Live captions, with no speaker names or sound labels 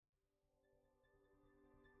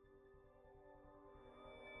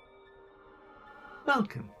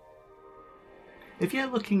Welcome. If you're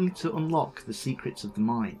looking to unlock the secrets of the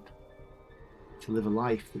mind, to live a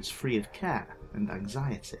life that's free of care and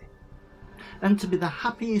anxiety, and to be the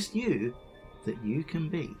happiest you that you can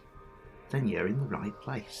be, then you're in the right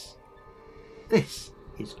place. This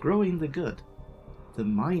is Growing the Good, the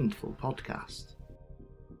Mindful Podcast.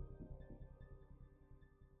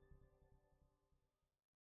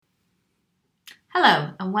 Hello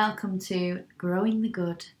and welcome to Growing the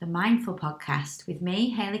Good, the Mindful Podcast with me,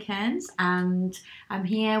 Hayley Kearns, and I'm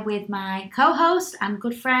here with my co-host and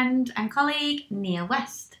good friend and colleague, Neil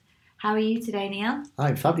West. How are you today, Neil?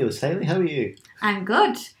 I'm fabulous, Hayley. How are you? I'm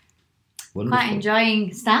good. Wonderful. Quite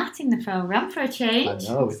enjoying starting the programme for a change.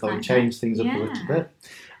 I know, we thought we'd change things up a little bit.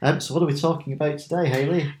 So what are we talking about today,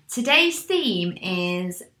 Hayley? Today's theme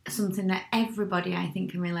is something that everybody, I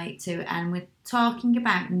think, can relate to, and we're talking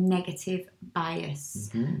about negative bias.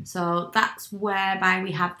 Mm-hmm. So that's whereby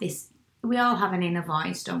we all have an inner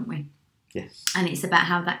voice, don't we? Yes. And it's about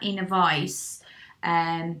how that inner voice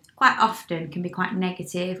quite often can be quite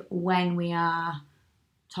negative when we are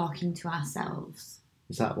talking to ourselves.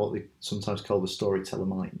 Is that what we sometimes call the storyteller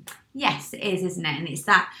mind? Yes, it is, isn't it? And it's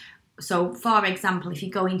that. So, for example, if you're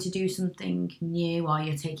going to do something new or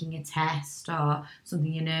you're taking a test or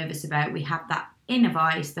something you're nervous about, we have that inner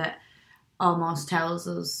voice that almost tells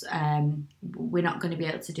us we're not going to be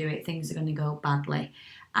able to do it, things are going to go badly.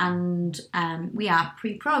 And we are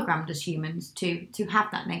pre-programmed as humans to have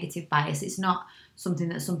that negative bias. It's not something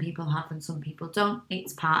that some people have and some people don't.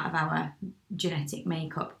 It's part of our genetic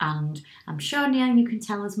makeup. And I'm sure, Neil, you can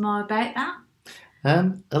tell us more about that.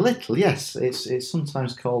 A little, yes. It's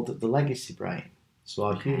sometimes called the legacy brain. So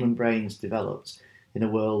our human brains developed in a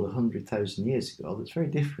world 100,000 years ago that's very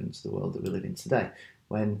different to the world that we live in today,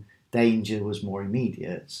 when danger was more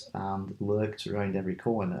immediate and lurked around every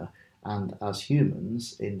corner. And as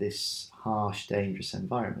humans, in this harsh, dangerous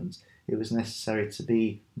environment, it was necessary to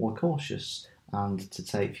be more cautious and to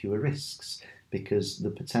take fewer risks because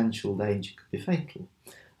the potential danger could be fatal.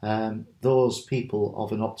 Those people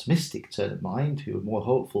of an optimistic turn of mind, who were more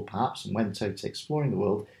hopeful perhaps and went out exploring the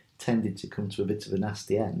world, tended to come to a bit of a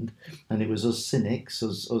nasty end. And it was us cynics,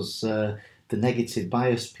 us the negative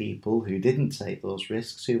bias people who didn't take those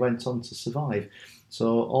risks, who went on to survive.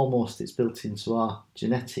 So almost it's built into our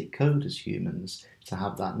genetic code as humans to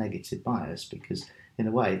have that negative bias, because in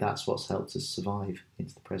a way that's what's helped us survive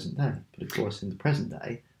into the present day. But of course in the present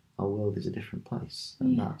day our world is a different place,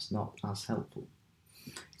 and that's not as helpful.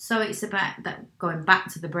 So it's about that, going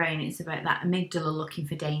back to the brain, it's about that amygdala looking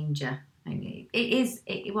for danger.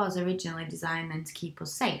 It was originally designed then to keep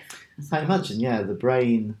us safe. I imagine, the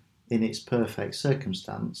brain in its perfect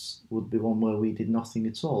circumstance would be one where we did nothing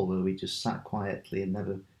at all, where we just sat quietly and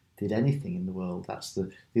never did anything in the world. That's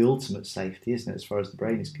the ultimate safety, isn't it, as far as the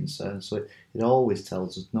brain is concerned? So it always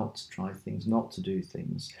tells us not to try things, not to do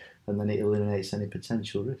things, and then it eliminates any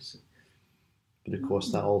potential risk. But of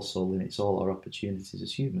course that also limits all our opportunities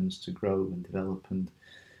as humans to grow and develop and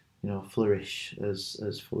flourish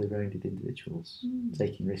as fully rounded individuals.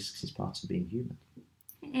 Taking risks is part of being human.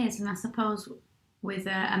 It is, and I suppose with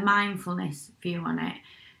a mindfulness view on it,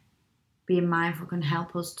 being mindful can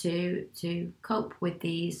help us to cope with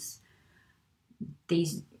these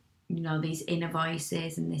inner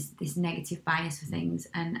voices and this negative bias for things,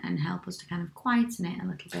 and help us to kind of quieten it a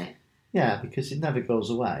little bit. Yeah, because it never goes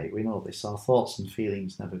away. We know this. Our thoughts and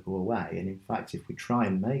feelings never go away. And in fact, if we try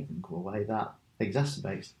and make them go away, that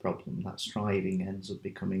exacerbates the problem. That striving ends up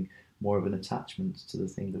becoming more of an attachment to the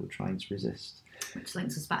thing that we're trying to resist. Which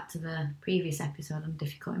links us back to the previous episode on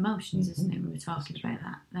difficult emotions, isn't it? We were talking about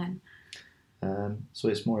that then. So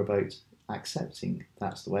it's more about accepting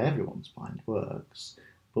that's the way everyone's mind works.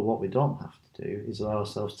 But what we don't have to do is allow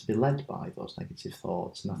ourselves to be led by those negative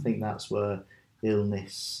thoughts. And I think that's where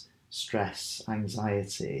illness, stress,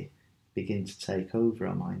 anxiety begin to take over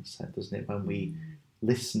our mindset, doesn't it? When we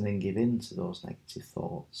listen and give in to those negative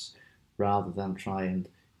thoughts, rather than try and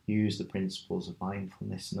use the principles of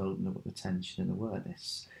mindfulness and open up attention and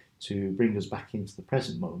awareness to bring us back into the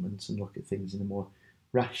present moment and look at things in a more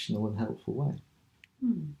rational and helpful way.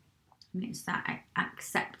 And it's that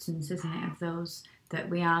acceptance, isn't it, of those, that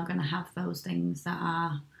we are going to have those things that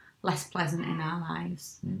are less pleasant in our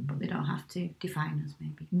lives, but they don't have to define us,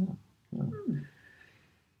 maybe. No.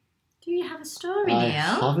 Do you have a story, Neil?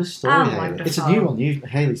 I have a story, Hayley. It's a new one.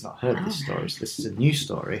 Hayley's not heard this story, so this is a new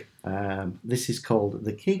story. This is called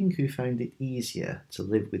The King Who Found It Easier to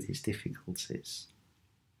Live with His Difficulties.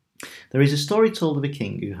 There is a story told of a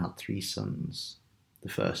king who had 3 sons. The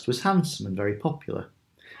first was handsome and very popular.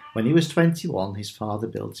 When he was 21, his father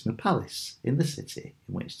built him a palace in the city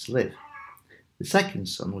in which to live. The second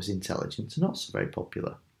son was intelligent and not so very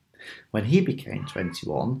popular. When he became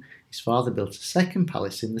 21, his father built a second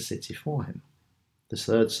palace in the city for him. The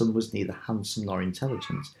third son was neither handsome nor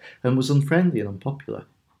intelligent, and was unfriendly and unpopular.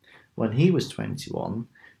 When he was 21,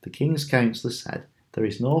 the king's councillor said, "There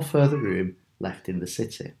is no further room left in the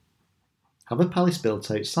city. Have a palace built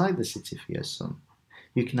outside the city for your son.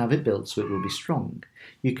 You can have it built so it will be strong.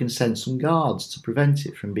 You can send some guards to prevent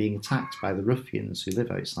it from being attacked by the ruffians who live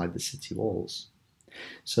outside the city walls."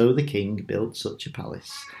 So the king built such a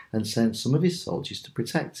palace and sent some of his soldiers to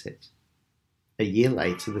protect it. A year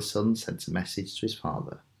later, the son sent a message to his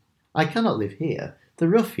father. "I cannot live here. The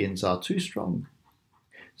ruffians are too strong."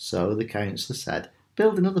 So the councillor said,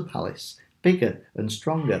 "Build another palace, bigger and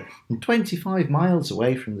stronger, and 25 miles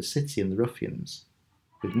away from the city and the ruffians.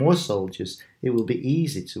 With more soldiers, it will be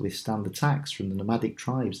easy to withstand attacks from the nomadic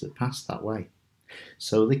tribes that pass that way."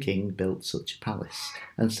 So the king built such a palace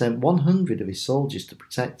and sent 100 of his soldiers to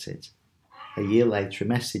protect it. A year later, a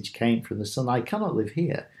message came from the son, "I cannot live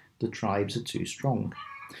here. The tribes are too strong."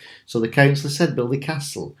 So the councillor said, "Build a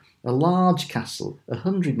castle, a large castle,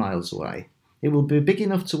 100 miles away. It will be big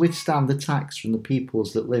enough to withstand attacks from the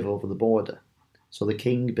peoples that live over the border." So the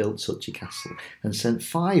king built such a castle and sent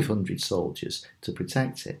 500 soldiers to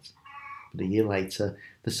protect it. But a year later,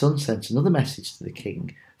 the son sent another message to the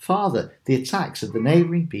king. "Father, the attacks of the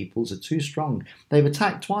neighbouring peoples are too strong. They've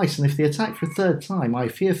attacked twice, and if they attack for a third time, I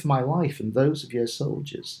fear for my life and those of your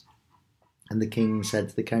soldiers." And the king said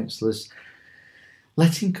to the councillors,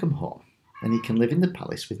 "Let him come home, and he can live in the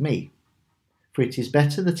palace with me. For it is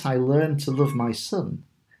better that I learn to love my son,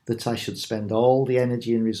 that I should spend all the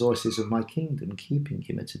energy and resources of my kingdom keeping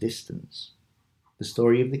him at a distance." The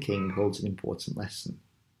story of the king holds an important lesson.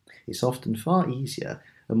 It's often far easier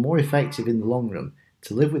and more effective in the long run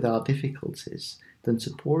to live with our difficulties than to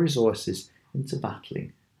pour resources into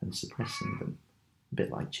battling and suppressing them, a bit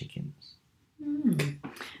like chickens.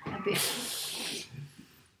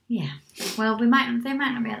 Yeah. Well,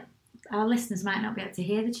 our listeners might not be able to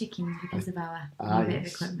hear the chickens because of our bit of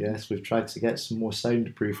equipment. Yes, we've tried to get some more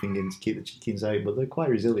soundproofing in to keep the chickens out, but they're quite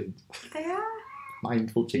resilient. They are.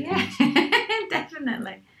 Mindful chickens. Yeah,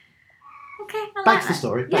 definitely. Okay, Back to the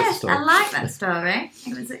story. Yes, I like that story.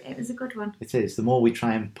 It was a good one. It is. The more we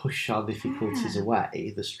try and push our difficulties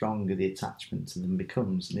away, the stronger the attachment to them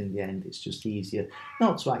becomes, and in the end, it's just easier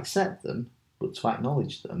not to accept them, but to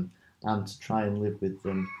acknowledge them and to try and live with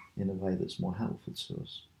them in a way that's more helpful to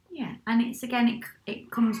us. Yeah, and it's again,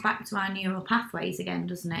 it comes back to our neural pathways again,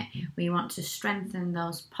 doesn't it? We want to strengthen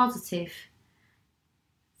those positive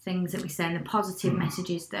things that we say and the positive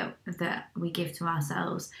messages that we give to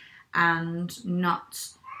ourselves, and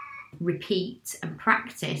not repeat and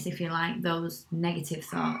practice, if you like, those negative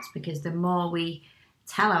thoughts, because the more we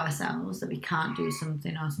tell ourselves that we can't do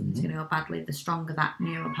something or something's going to go badly, the stronger that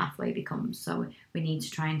neural pathway becomes. So we need to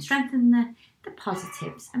try and strengthen the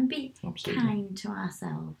positives and be kind to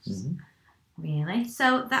ourselves, really.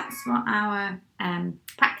 So that's what our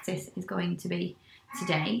practice is going to be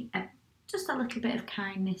today, just a little bit of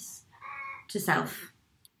kindness to self.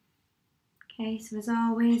 Okay, so as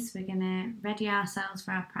always, we're going to ready ourselves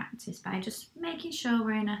for our practice by just making sure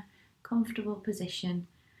we're in a comfortable position,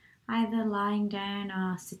 either lying down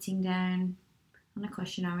or sitting down on a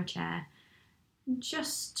cushion or a chair,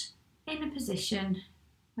 just in a position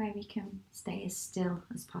where we can stay as still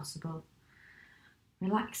as possible,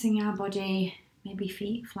 relaxing our body, maybe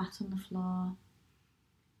feet flat on the floor,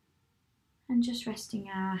 and just resting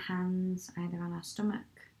our hands either on our stomach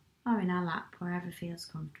or in our lap, wherever feels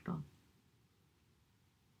comfortable.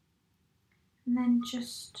 And then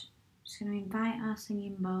just going to invite our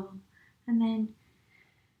singing bowl, and then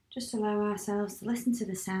just allow ourselves to listen to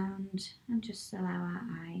the sound and just allow our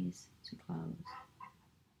eyes to close.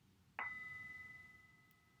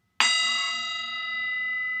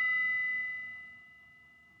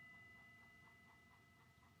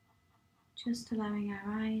 Just allowing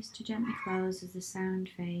our eyes to gently close as the sound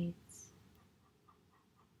fades.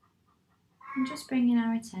 And just bringing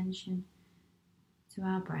our attention to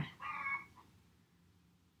our breath.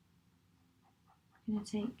 I'm going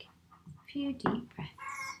to take a few deep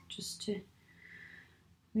breaths just to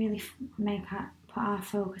really put our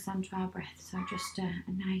focus onto our breath. So just a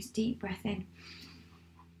nice deep breath in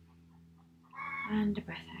and a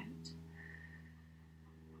breath out.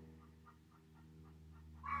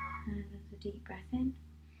 And another deep breath in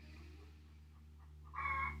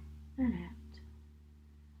and out.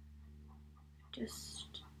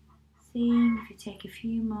 Just seeing if you take a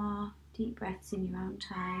few more deep breaths in your own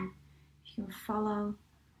time, you can follow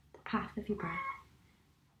the path of your breath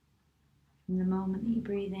from the moment that you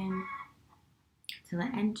breathe in till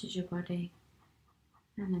it enters your body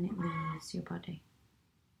and then it leaves your body.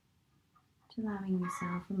 Just allowing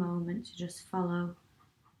yourself a moment to just follow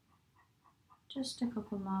just a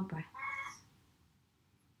couple more breaths.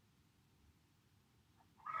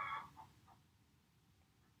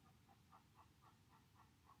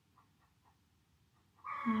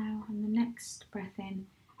 Now, on the next breath in,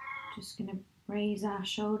 just going to raise our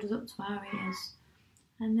shoulders up to our ears,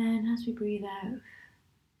 and then as we breathe out,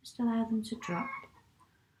 just allow them to drop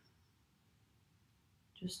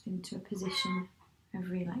just into a position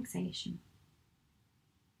of relaxation.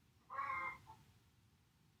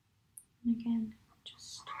 And again,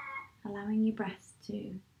 just allowing your breath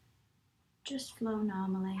to just flow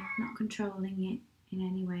normally, not controlling it in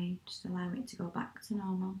any way, just allow it to go back to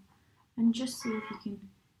normal, and just see if you can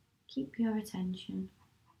keep your attention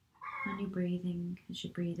on your breathing as you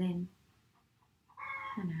breathe in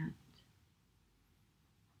and out.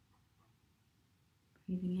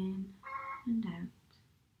 Breathing in and out.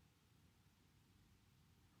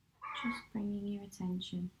 Just bringing your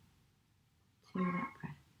attention to that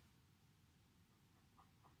breath.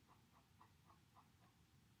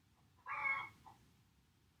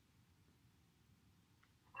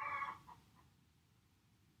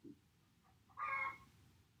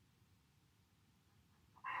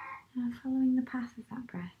 Now, following the path of that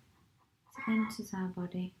breath as it enters our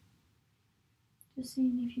body, just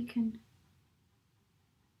seeing if you can,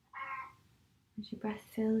 as your breath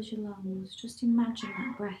fills your lungs, just imagine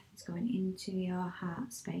that breath is going into your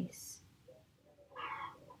heart space.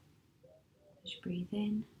 As you breathe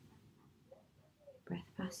in, breath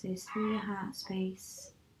passes through your heart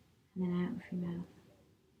space and then out of your mouth.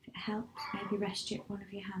 If it helps, maybe rest one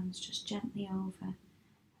of your hands just gently over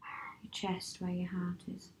your chest where your heart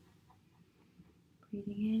is.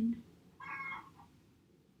 Breathing in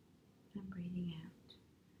and breathing out.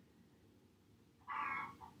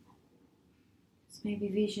 Just maybe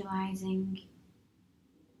visualizing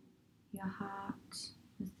your heart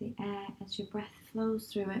as the air, as your breath flows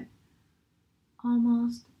through it,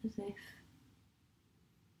 almost as if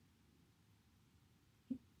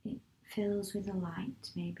it fills with a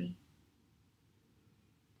light, maybe.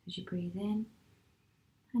 As you breathe in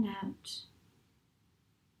and out,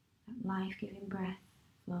 that life-giving breath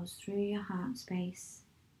flows through your heart space,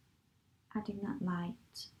 adding that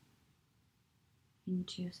light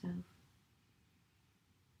into yourself,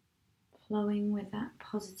 flowing with that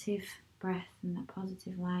positive breath and that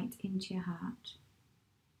positive light into your heart.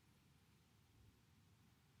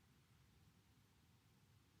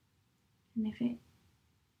 And if it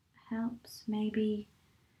helps, maybe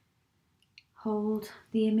hold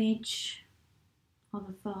the image or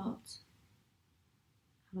the thought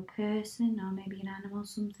of a person or maybe an animal,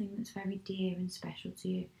 something that's very dear and special to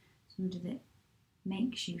you, something that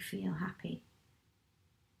makes you feel happy,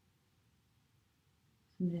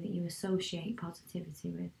 something that you associate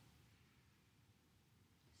positivity with.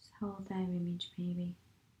 Just hold their image maybe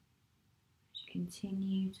as you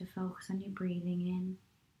continue to focus on your breathing in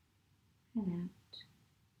and out.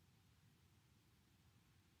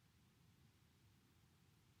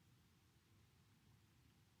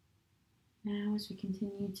 Now, as we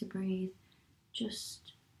continue to breathe,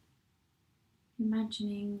 just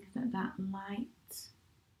imagining that light,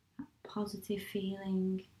 that positive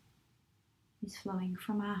feeling is flowing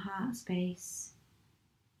from our heart space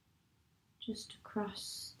just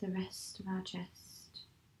across the rest of our chest,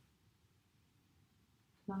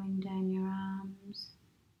 flowing down your arms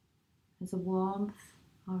as a warmth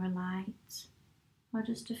or a light or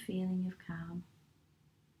just a feeling of calm,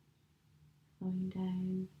 flowing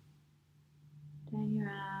down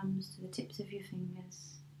your arms to the tips of your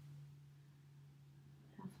fingers,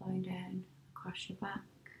 now flowing down across your back,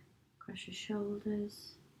 across your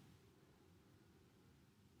shoulders,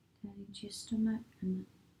 down into your stomach and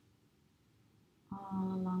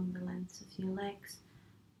all along the length of your legs,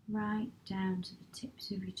 right down to the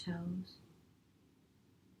tips of your toes.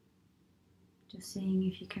 Just seeing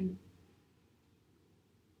if you can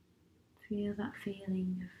feel that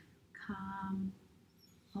feeling of calm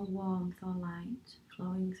or warmth or light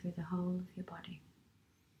flowing through the whole of your body.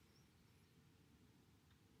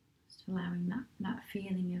 Just allowing that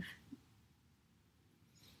feeling of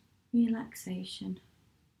relaxation,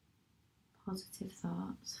 positive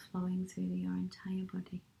thoughts flowing through your entire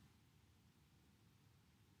body.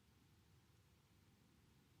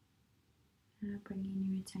 Now bringing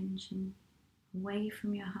your attention away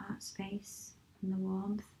from your heart space and the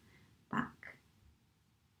warmth, back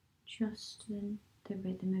just to the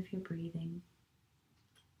rhythm of your breathing.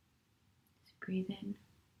 Just breathe in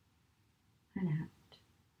and out.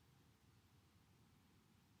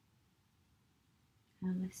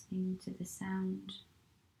 Now listening to the sound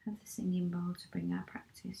of the singing bowl to bring our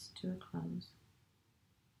practice to a close.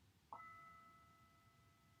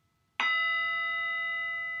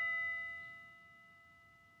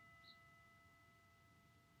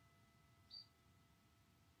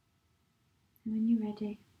 And when you're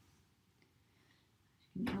ready,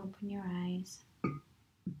 you can open your eyes.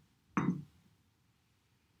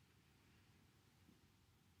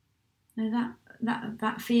 Now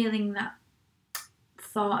that feeling, that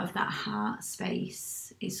thought of that heart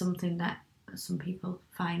space is something that some people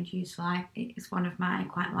find useful. It's one of mine. I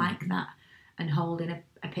quite like that, and holding a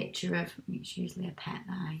picture of, it's usually a pet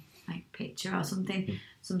that I like, picture or something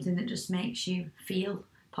that just makes you feel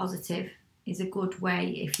positive is a good way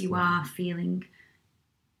if you are feeling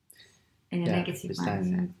in a negative mindset.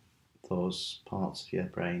 Then those parts of your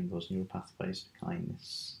brain, those neural pathways for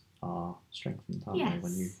kindness are strengthened, aren't they,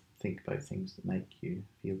 when you think about things that make you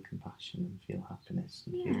feel compassion and feel happiness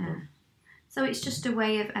and feel love. So it's just a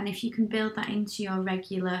way of, and if you can build that into your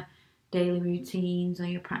regular daily routines or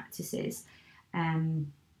your practices,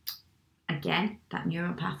 again, that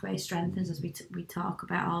neural pathway strengthens, as we talk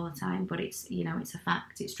about all the time, but it's, it's a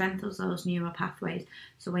fact. It strengthens those neural pathways.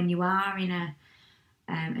 So when you are in a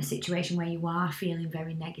situation where you are feeling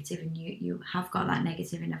very negative and you have got that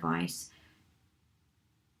negative inner voice,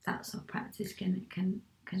 that sort of practice can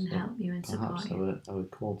help you and support you. Perhaps our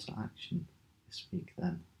call to action this week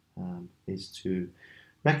then is to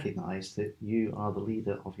recognise that you are the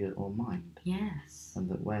leader of your own mind. Yes. And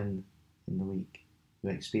that when in the week you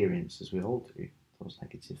experience, as we all do, those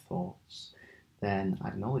negative thoughts, then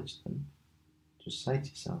acknowledge them. Just say to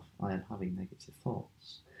yourself, I am having negative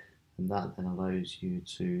thoughts. And that then allows you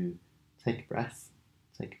to take a breath,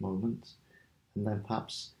 take a moment, and then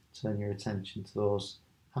perhaps turn your attention to those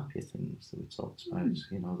happier things that we talked about,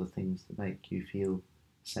 the things that make you feel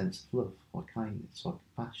a sense of love or kindness or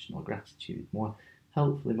compassion or gratitude, more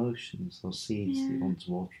helpful emotions, those seeds that you want to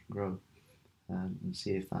water and grow, and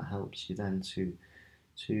see if that helps you then to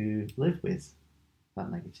live with that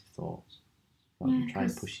negative thought, rather than try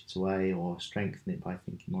and push it away or strengthen it by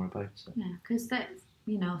thinking more about it. Yeah, because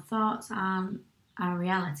thoughts aren't our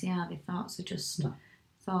reality, are they? Thoughts are just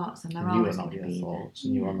thoughts, and they're always going to be there. You are not your thoughts,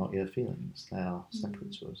 and you are not your feelings. They are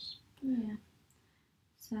separate to us. Yeah.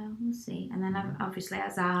 So we'll see. And then obviously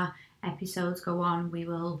as our episodes go on, we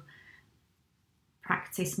will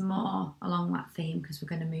practice more along that theme, because we're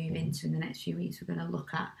going to move into, in the next few weeks, we're going to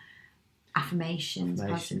look at affirmations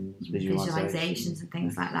visualizations and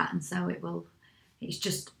things like that. And so it's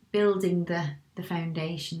just building the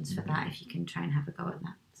foundations for that, if you can try and have a go at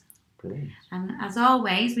that. Brilliant. And as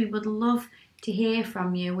always, we would love to hear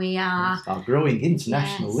from you. We are our growing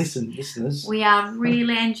international listeners. We are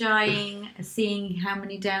really enjoying seeing how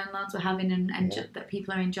many downloads we're having and that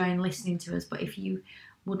people are enjoying listening to us. But if you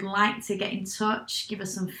would like to get in touch, give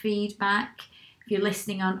us some feedback. If you're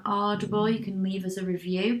listening on Audible, you can leave us a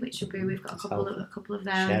review, which will be, we've got a couple of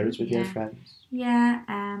them. Share us with your friends.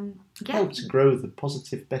 Help to grow the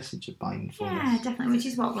positive message of mindfulness. Yeah, definitely, which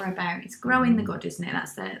is what we're about. It's growing the good, isn't it?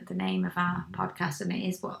 That's the name of our podcast, and it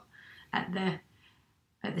is what at the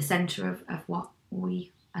centre of what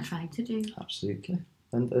we are trying to do. Absolutely,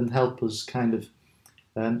 and help us kind of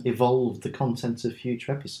evolve the content of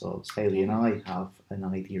future episodes. Hayley and I have an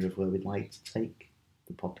idea of where we'd like to take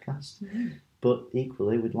the podcast, but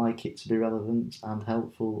equally we'd like it to be relevant and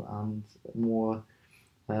helpful and more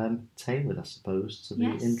tailored, I suppose, to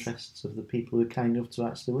the interests of the people who are kind enough to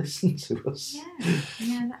actually listen to us.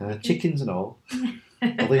 Chickens and all.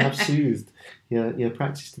 Well, they have soothed. Your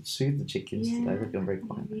practice did soothe the chickens today. They've gone very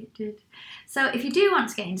quiet. It did. So if you do want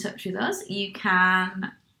to get in touch with us, you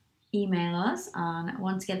can email us on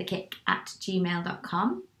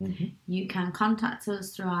onetogetherkick@gmail.com. You can contact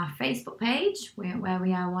us through our Facebook page, where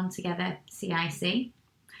we are One Together CIC,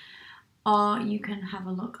 or you can have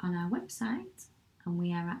a look on our website, and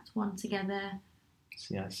we are at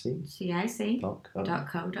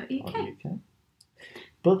onetogether.co.uk.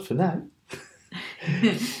 But for now,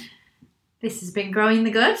 this has been Growing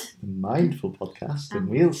the Good, the Mindful Podcast, and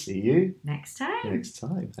we'll see you next time.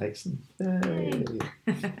 Excellent. Yay.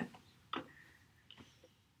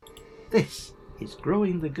 This is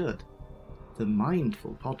Growing the Good, the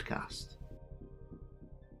Mindful Podcast.